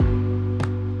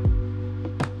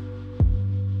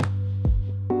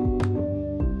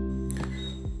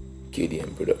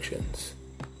KDM Productions.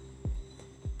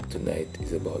 Tonight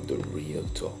is about the real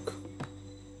talk.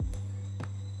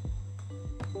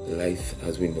 Life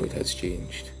as we know it has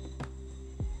changed.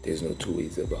 There's no two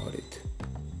ways about it.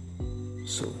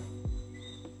 So,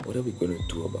 what are we going to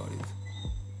do about it?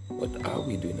 What are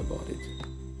we doing about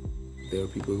it? There are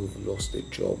people who've lost their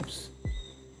jobs.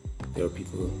 There are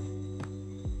people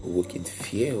who work in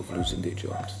fear of losing their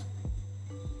jobs.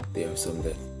 There are some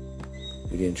that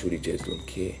really and truly just don't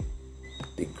care.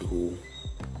 They go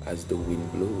as the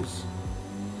wind blows.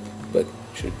 But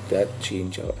should that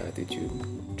change our attitude?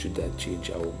 Should that change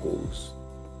our goals?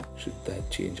 Should that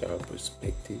change our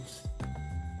perspectives?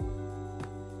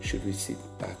 Should we sit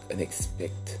back and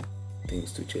expect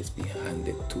things to just be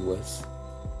handed to us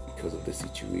because of the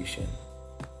situation?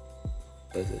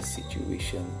 Does the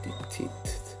situation dictate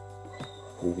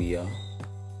who we are?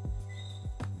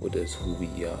 Or does who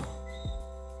we are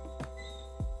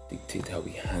dictate how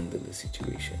we handle the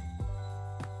situation?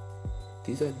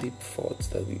 These are deep thoughts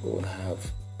that we all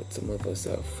have, but some of us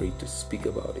are afraid to speak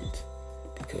about it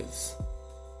because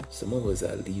some of us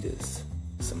are leaders,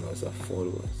 some of us are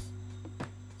followers,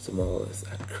 some of us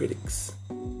are critics,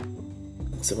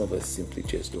 and some of us simply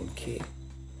just don't care.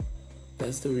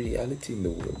 That's the reality in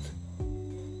the world.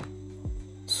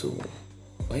 So,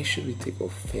 why should we take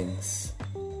offense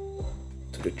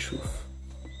to the truth?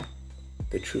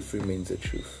 The truth remains the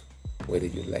truth, whether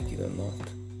you like it or not.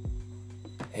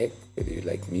 Heck, whether you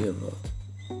like me or not,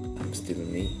 I'm still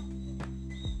me.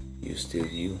 You're still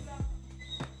you.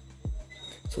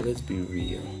 So let's be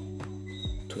real.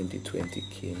 2020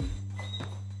 came.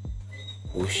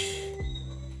 Whoosh.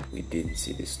 We didn't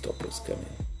see the stoppers coming.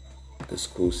 The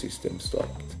school system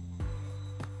stopped.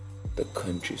 The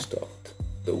country stopped.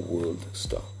 The world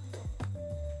stopped.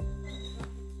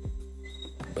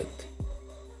 But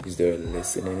is there a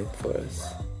lesson in it for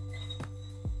us?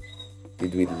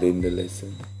 Did we learn the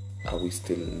lesson? Are we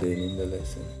still learning the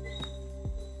lesson?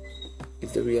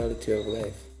 It's the reality of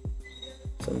life.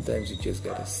 Sometimes you just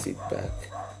gotta sit back,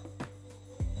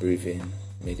 breathe in,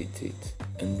 meditate,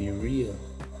 and be real.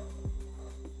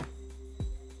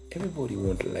 Everybody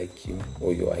won't like you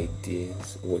or your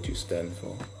ideas or what you stand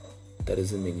for. That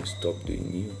doesn't mean you stop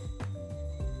doing you.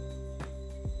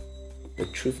 The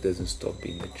truth doesn't stop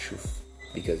being the truth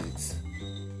because it's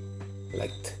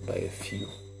liked by a few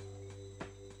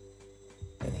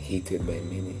and hated by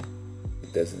many.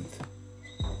 It doesn't.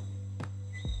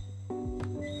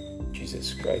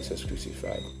 Jesus Christ was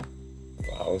crucified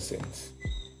for our sins.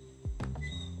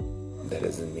 That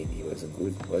doesn't mean he wasn't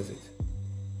good, was it?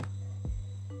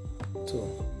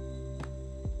 So,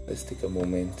 let's take a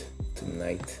moment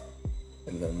tonight,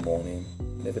 in the morning,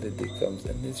 whenever the day comes,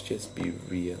 and let's just be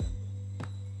real.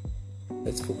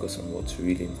 Let's focus on what's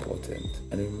really important.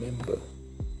 And remember,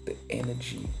 the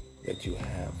energy that you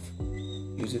have,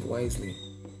 use it wisely.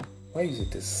 Why use it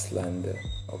to slander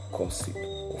or gossip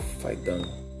or fight down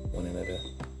one another?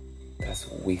 That's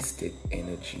wasted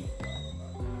energy.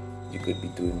 You could be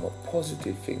doing more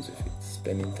positive things with it,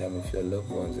 spending time with your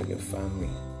loved ones and your family,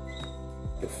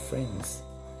 your friends,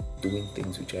 doing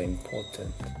things which are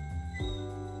important,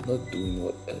 not doing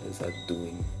what others are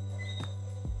doing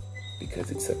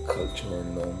because it's a cultural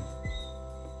norm,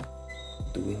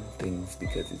 doing things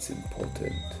because it's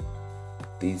important.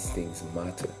 These things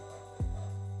matter.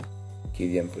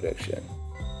 KDM Production.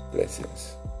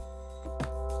 Blessings.